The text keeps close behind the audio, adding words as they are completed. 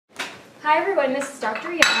Hi everyone, this is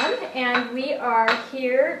Dr. Yum, and we are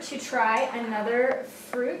here to try another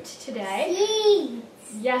fruit today. Seeds.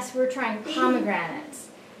 Yes, we're trying pomegranates.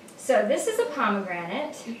 So this is a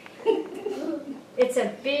pomegranate. It's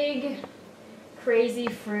a big, crazy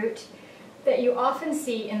fruit that you often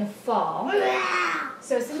see in the fall.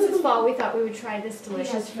 So since it's fall, we thought we would try this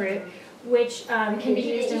delicious fruit, which can be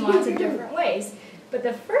used in lots of different ways. But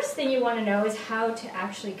the first thing you want to know is how to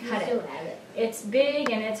actually cut it. It's big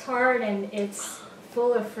and it's hard and it's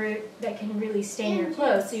full of fruit that can really stain your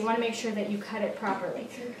clothes, so you want to make sure that you cut it properly.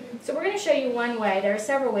 So we're going to show you one way. There are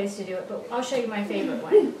several ways to do it, but I'll show you my favorite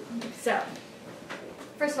one. So,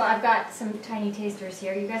 first of all, I've got some tiny tasters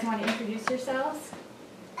here. You guys want to introduce yourselves?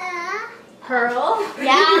 Pearl.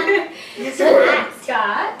 Yeah.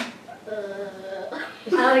 Scott.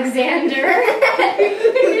 Alexander.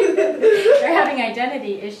 They're having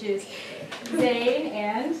identity issues. Zane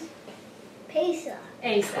and Pesa.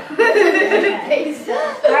 Asa. Okay.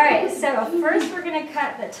 Alright, so first we're going to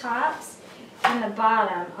cut the tops and the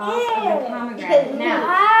bottom off of the pomegranate.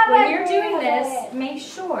 Now, when you're doing this, make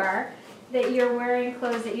sure that you're wearing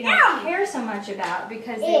clothes that you don't care so much about,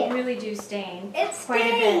 because they really do stain quite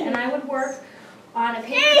a bit. And I would work on a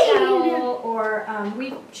paper towel, or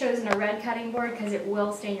we've chosen a red cutting board because it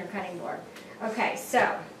will stain your cutting board. Okay,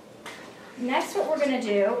 so next what we're going to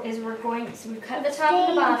do is we've cut the top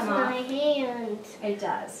and the bottom off. My hand. It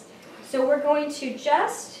does. So we're going to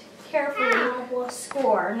just carefully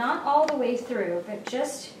score, not all the way through, but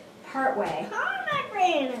just part way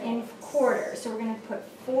in quarters. So we're going to put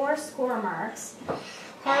 4 score marks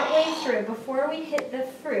part way through before we hit the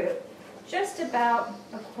fruit, just about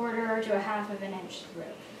 1/4 to 1/2 of an inch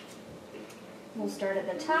through. We'll start at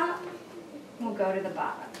the top, we'll go to the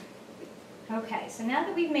bottom. Okay, so now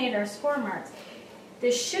that we've made our score marks,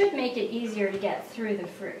 this should make it easier to get through the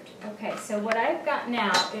fruit. Okay, so what I've got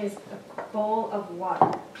now is a bowl of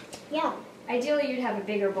water. Yeah. Ideally, you'd have a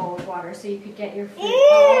bigger bowl of water so you could get your fruit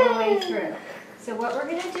all the way through. So what we're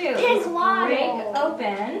going to do is break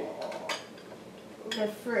open the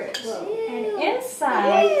fruit. And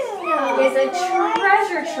inside is a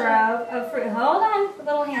treasure trove of fruit. Hold on,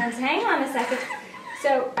 little hands. Hang on a second.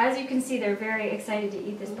 So as you can see, they're very excited to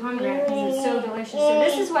eat this pomegranate because it's so delicious. So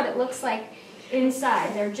this is what it looks like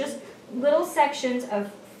inside. They're just little sections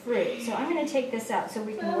of fruit. So I'm going to take this out so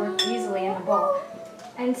we can work easily in the bowl.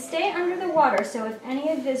 And stay under the water, so if any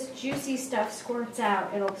of this juicy stuff squirts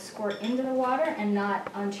out, it'll squirt into the water and not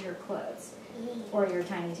onto your clothes or your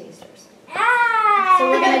tiny tasters. So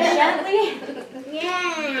we're going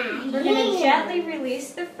to gently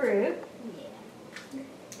release the fruit,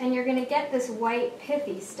 and you're going to get this white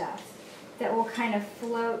pithy stuff that will kind of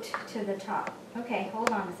float to the top. Okay,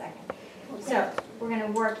 hold on a second. So we're going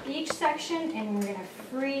to work each section, and we're going to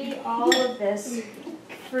free all of this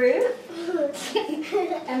fruit.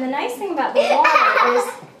 And the nice thing about the water is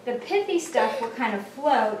the pithy stuff will kind of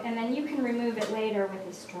float, and then you can remove it later with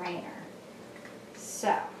a strainer.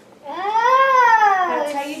 So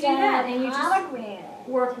that's how you do that, and you just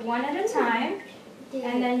work one at a time,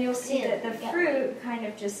 and then you'll see that the fruit kind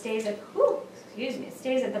of just stays at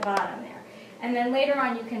stays at the bottom there. And then later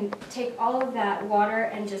on you can take all of that water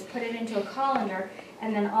and just put it into a colander,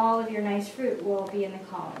 and then all of your nice fruit will be in the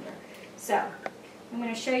colander. So I'm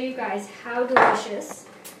going to show you guys how delicious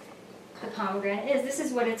the pomegranate is. This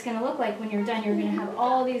is what it's going to look like when you're done. You're going to have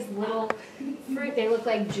all these little fruit. They look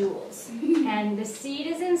like jewels. And the seed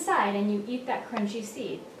is inside, and you eat that crunchy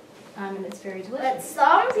seed. And it's very delicious. But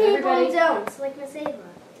some people don't, like Miss Ava.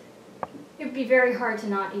 It would be very hard to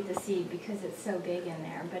not eat the seed because it's so big in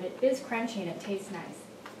there. But it is crunchy and it tastes nice.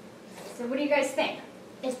 So what do you guys think?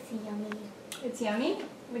 It's yummy. It's yummy?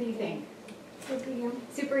 What do you think? Super yum.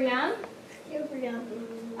 Super yum? Super yum.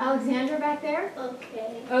 Alexandra back there?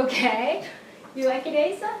 Okay. Okay. You like it,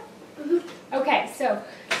 Asa? Okay, so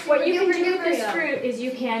what you can do with this fruit is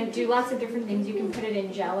you can do lots of different things. You can put it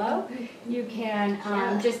in Jell-O. You can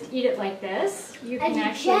just eat it like this. You can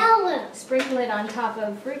actually sprinkle it on top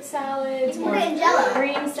of fruit salads or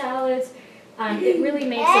green salads. It really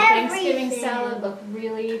makes a Thanksgiving salad look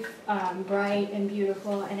really bright and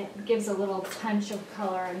beautiful, and it gives a little punch of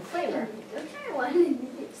color and flavor.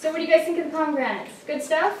 So what do you guys think of the pomegranates? Good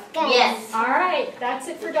stuff? Yes. All right, that's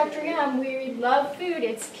it for Dr. Yum. We love food.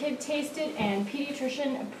 It's kid tasted and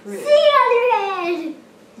pediatrician approved. See you on your head.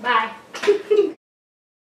 Bye.